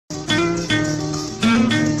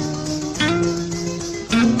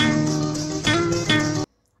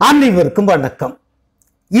அனைவருக்கும் வணக்கம்.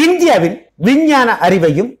 இந்தியாவின் விஞ்ஞான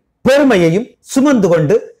அறிவையும் பெருமையையும் சுமந்து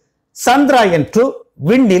கொண்டு சந்திராயன் 2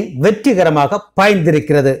 விண்ணில் வெற்றிகரமாக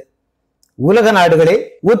பாய்ந்திருக்கிறது. உலக நாடுகளே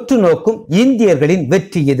உற்று நோக்கும் இந்தியர்களின்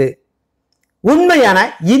வெற்றி இது. உண்மையான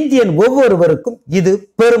இந்தியன் ஒவ்வொருவருக்கும் இது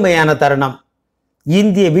பெருமையான தருணம்.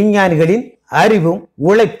 இந்திய விஞ்ஞானிகளின் அறிவும்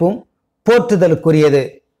உழைப்பும் போற்றுதலுக்குரியது.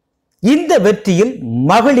 இந்த வெற்றியில்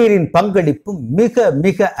மகளிரின் பங்களிப்பு மிக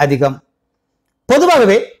மிக அதிகம்.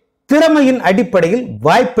 பொதுவாகவே திறமையின் அடிப்படையில்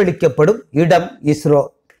வாய்ப்பளிக்கப்படும் இடம் இஸ்ரோ.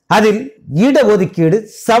 அதில் இடஒதுக்கீடு,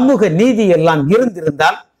 சமூக நீதி எல்லாம்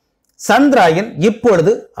இருந்திருந்தால் சந்திராயன்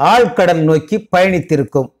இப்பொழுது ஆழ்கடல் நோக்கி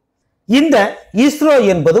பயணித்திருக்கும். இந்த இஸ்ரோ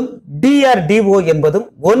என்பதும் DRDO என்பதும்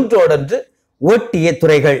ஒன்றோடொன்று ஒட்டிய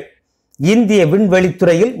துறைகள். இந்திய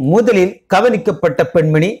விண்வெளித்துறையில் முதலில் கவனிக்கப்பட்ட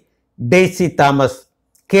பெண்மணி டெய்சி தாமஸ்,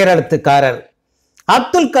 கேரளத்துக்காரர்.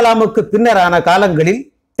 அப்துல் கலாமுக்கு பின்னரான காலங்களில்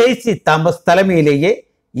டெய்சி தாமஸ் தலைமையிலேயே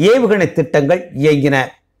ஏவுகணை திட்டங்கள் இயங்கின.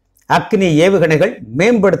 அக்னி ஏவுகணைகள்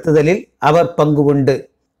மேம்படுத்துதலில் அவர் பங்கு உண்டு.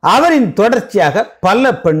 அவரின் தொடர்ச்சியாக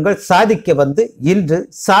பல பெண்கள் சாதிக்க வந்து இன்று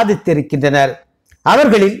சாதித்திருக்கின்றனர்.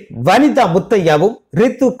 அவர்களில் வனிதா முத்தையாவும்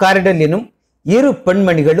ரித்து காரிடல் எனும் இரு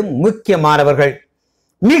பெண்மணிகளும் முக்கியமானவர்கள்.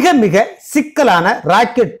 மிக மிக சிக்கலான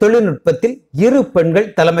ராக்கெட் தொழில்நுட்பத்தில் இரு பெண்கள்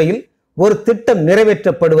தலைமையில் ஒரு திட்டம்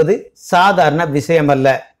நிறைவேற்றப்படுவது சாதாரண விஷயமல்ல.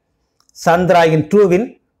 சந்திராயன் 2வின்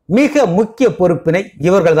மிக முக்கிய பொறுப்பினை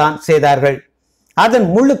இவர்கள்தான் செய்தார்கள். அதன்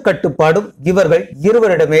முழு கட்டுப்பாடும் இவர்கள்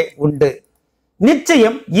இருவரிடமே உண்டு.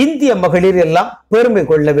 நிச்சயம் இந்திய மகளிர் எல்லாம் பெருமை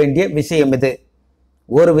கொள்ள வேண்டிய விஷயம் இது.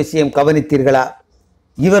 ஒரு விஷயம் கவனித்தீர்களா?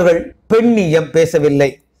 இவர்கள் பெண்ணியம் பேசவில்லை.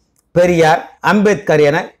 பெரியார், அம்பேத்கர்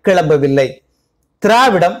என கிளம்பவில்லை.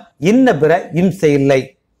 திராவிடம் இன்ன பிற இம்சை இல்லை.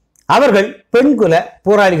 அவர்கள் பெண்குல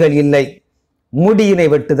போராளிகள் இல்லை. முடியினை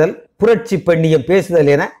வெட்டுதல், புரட்சி பெண்ணியம்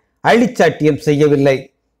பேசுதல் என அழிச்சாட்டியம் செய்யவில்லை.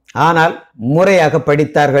 ஆனால் முறையாக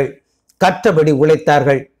படித்தார்கள், கற்றபடி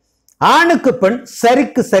உழைத்தார்கள். ஆணுக்கு பெண்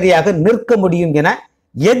சரிக்கு சரியாக நிற்க முடியும் என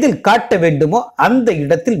எதில் காட்ட வேண்டுமோ அந்த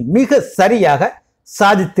இடத்தில் மிக சரியாக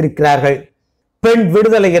சாதித்திருக்கிறார்கள். பெண்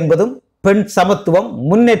விடுதலை என்பதும் பெண் சமத்துவம்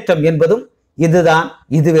முன்னேற்றம் என்பதும்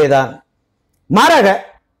இதுவேதான். மாறாக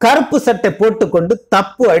கருப்பு சட்டை போட்டுக்கொண்டு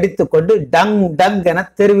தப்பு அடித்துக்கொண்டு டங் டங் என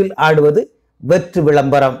தெருவில் ஆடுவது வெற்று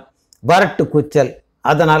விளம்பரம், வரட்டு கூச்சல்.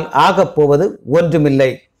 அதனால் ஆகப் போவது ஒன்றுமில்லை.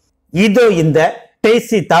 இதோ இந்த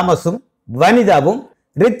டெய்சி தாமஸும் வனிதாவும்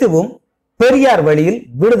ரித்துவும் பெரியார் வழியில்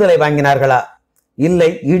விடுதலை வாங்கினார்களா? இல்லை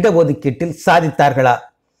இடஒதுக்கீட்டில் சாதித்தார்களா?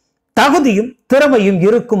 தகுதியும் திறமையும்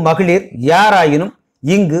இருக்கும் மகளிர் யாராயினும்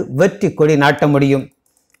இங்கு வெற்றி கொடி நாட்ட முடியும்.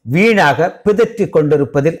 வீணாக பிதற்றி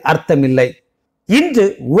கொண்டிருப்பதில் அர்த்தமில்லை. இன்று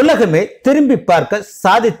உலகமே திரும்பி பார்க்க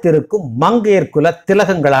சாதித்திருக்கும் மங்கையர் குல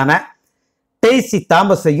திலகங்களான டெய்சி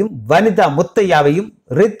தாமஸையும் வனிதா முத்தையாவையும்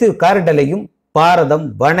ரித்து காரிடலையும் பாரதம்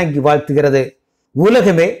வணங்கி வாழ்த்துகிறது.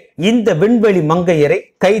 உலகமே இந்த விண்வெளி மங்கையரை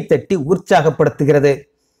கைத்தட்டி உற்சாகப்படுத்துகிறது.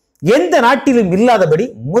 எந்த நாட்டிலும் இல்லாதபடி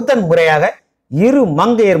முதன் முறையாக இரு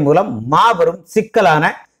மங்கையர் மூலம் மாபெரும்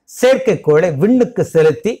சிக்கலான செயற்கைக்கோளை விண்ணுக்கு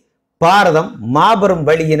செலுத்தி பாரதம் மாபெரும்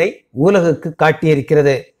வழியினை உலகுக்கு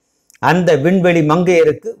காட்டியிருக்கிறது. அந்த விண்வெளி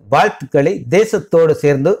மங்கையருக்கு வாழ்த்துக்களை தேசத்தோடு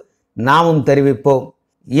சேர்ந்து நாமும் தெரிவிப்போம்.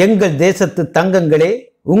 எங்கள் தேசத்து தங்கங்களே,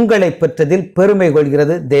 உங்களை பெற்றதில் பெருமை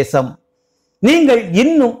கொள்கிறது தேசம். நீங்கள்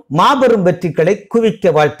இன்னும் மாபெரும் வெற்றிகளை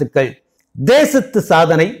குவிக்க வாழ்த்துக்கள். தேசத்து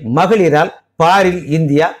சாதனை மகளிரால் பாரில்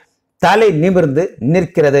இந்தியா தலை நிமிர்ந்து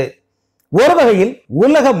நிற்கிறது. ஒரு வகையில்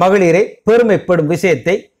உலக மகளிரை பெருமைப்படும்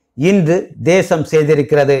விஷயத்தை இன்று தேசம்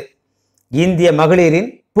செய்திருக்கிறது. இந்திய மகளிரின்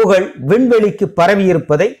புகழ் விண்வெளிக்கு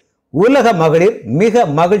பரவியிருப்பதை உலக மகளிர் மிக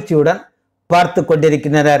மகிழ்ச்சியுடன் பார்த்து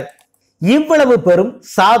கொண்டிருக்கின்றனர். இவ்வளவு பெரும்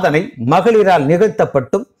சாதனை மகளிரால்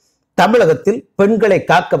நிகழ்த்தப்பட்டும் தமிழகத்தில் பெண்களை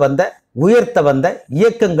காக்க வந்த, உயர்த்த வந்த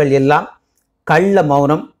இயக்கங்கள் எல்லாம் கள்ள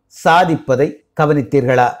மௌனம் சாதிப்பதை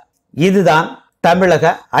கவனித்தீர்களா? இதுதான்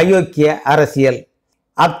தமிழக அயோக்கிய அரசியல்.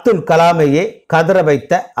 அப்துல் கலாமையே கதற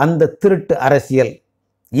வைத்த அந்த திருட்டு அரசியல்.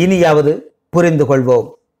 இனியாவது புரிந்து கொள்வோம்.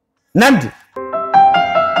 நன்றி.